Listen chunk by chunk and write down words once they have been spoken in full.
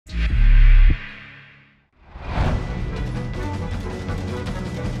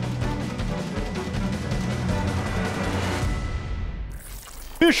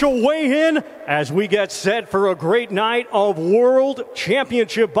official weigh-in as we get set for a great night of World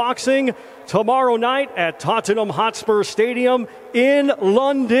Championship Boxing tomorrow night at Tottenham Hotspur Stadium in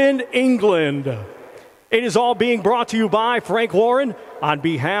London, England. It is all being brought to you by Frank Warren on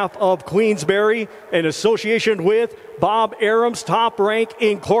behalf of Queensberry in association with Bob Arum's Top Rank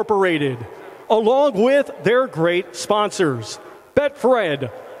Incorporated, along with their great sponsors,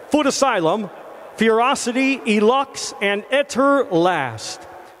 Betfred, Foot Asylum, Ferocity, Elux, and Etter Last.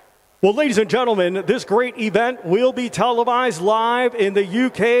 Well, ladies and gentlemen, this great event will be televised live in the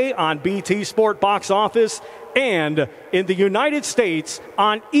UK on BT Sport Box Office and in the United States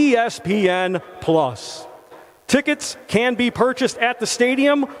on ESPN+. Tickets can be purchased at the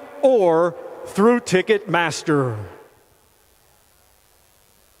stadium or through Ticketmaster.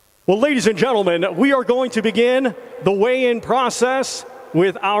 Well, ladies and gentlemen, we are going to begin the weigh-in process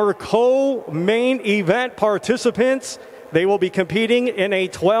with our co-main event participants. They will be competing in a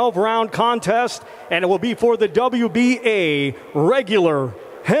 12-round contest, and it will be for the WBA regular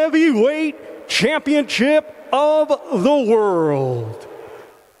heavyweight championship of the world.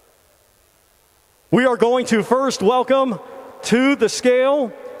 We are going to first welcome to the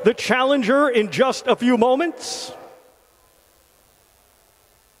scale the challenger in just a few moments.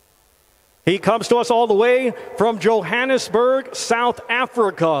 He comes to us all the way from Johannesburg, South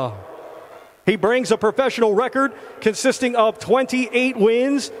Africa. He brings a professional record consisting of 28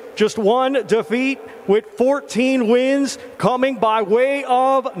 wins, just one defeat, with 14 wins coming by way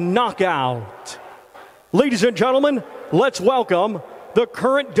of knockout. Ladies and gentlemen, let's welcome the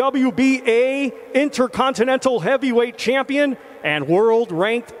current WBA Intercontinental Heavyweight Champion and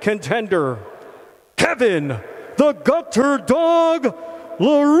world-ranked contender, Kevin the Gutter Dog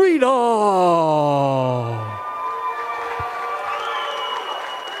Lerena.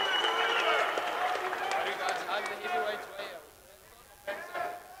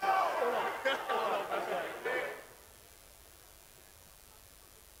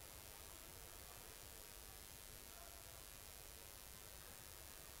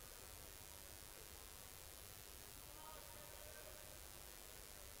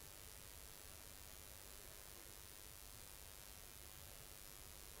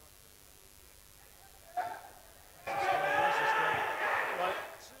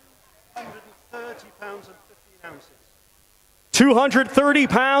 Pounds and 15 ounces. 230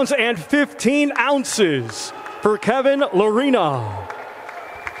 pounds and 15 ounces for Kevin Lerena.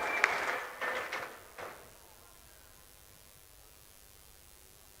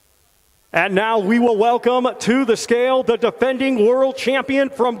 And now we will welcome to the scale the defending world champion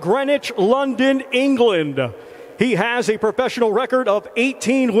from Greenwich, London, England. He has a professional record of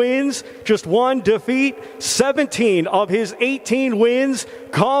 18 wins, just one defeat. 17 of his 18 wins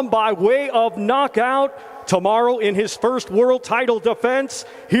come by way of knockout. Tomorrow in his first world title defense,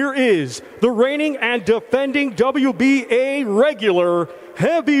 here is the reigning and defending WBA regular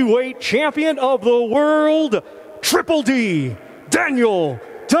heavyweight champion of the world, Triple D, Daniel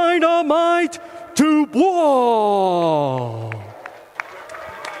Dynamite Dubois.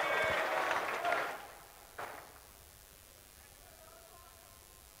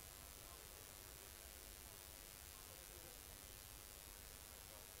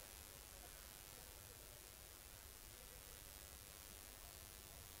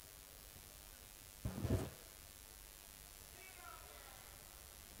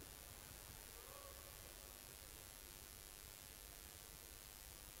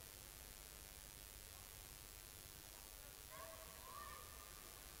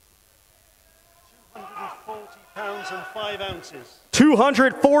 Pounds and 5 ounces.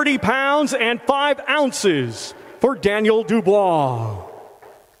 240 pounds and 5 ounces for Daniel Dubois.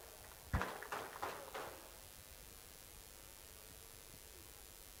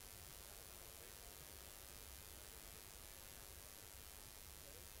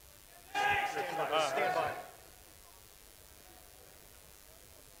 Stand by.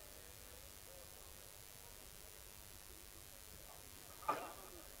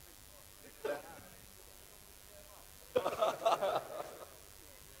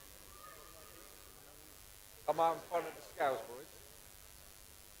 Come out in front of the scales, boys.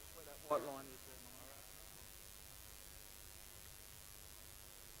 Where that white line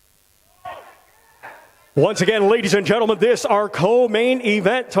is. Once again, ladies and gentlemen, this our co-main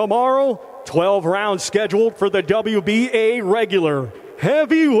event tomorrow. 12 rounds scheduled for the WBA regular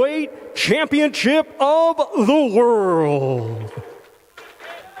heavyweight championship of the world.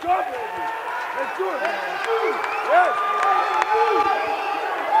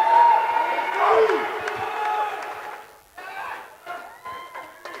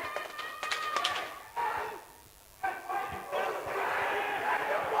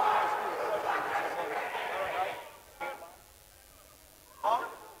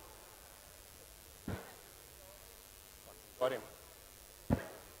 Got him.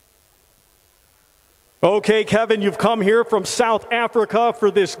 Okay, Kevin, you've come here from South Africa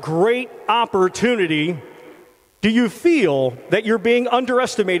for this great opportunity. Do you feel that you're being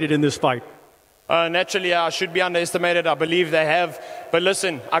underestimated in this fight? Naturally, I should be underestimated. I believe they have. But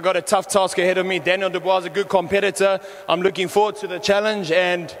listen, I got a tough task ahead of me. Daniel Dubois is a good competitor. I'm looking forward to the challenge.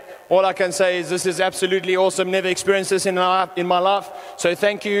 And all I can say is this is absolutely awesome. Never experienced this in my life. So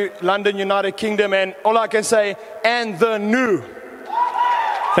thank you, London, United Kingdom. And all I can say, and the new.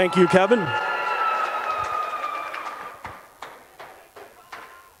 Thank you, Kevin.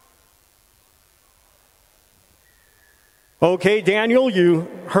 Okay, Daniel, you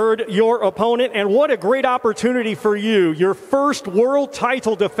heard your opponent, and what a great opportunity for you. Your first world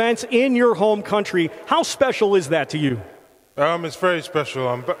title defense in your home country. How special is that to you? It's very special.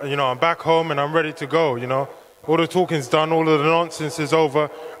 I'm back home and I'm ready to go, All the talking's done, all of the nonsense is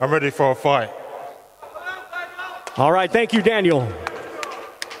over. I'm ready for a fight. All right, thank you, Daniel.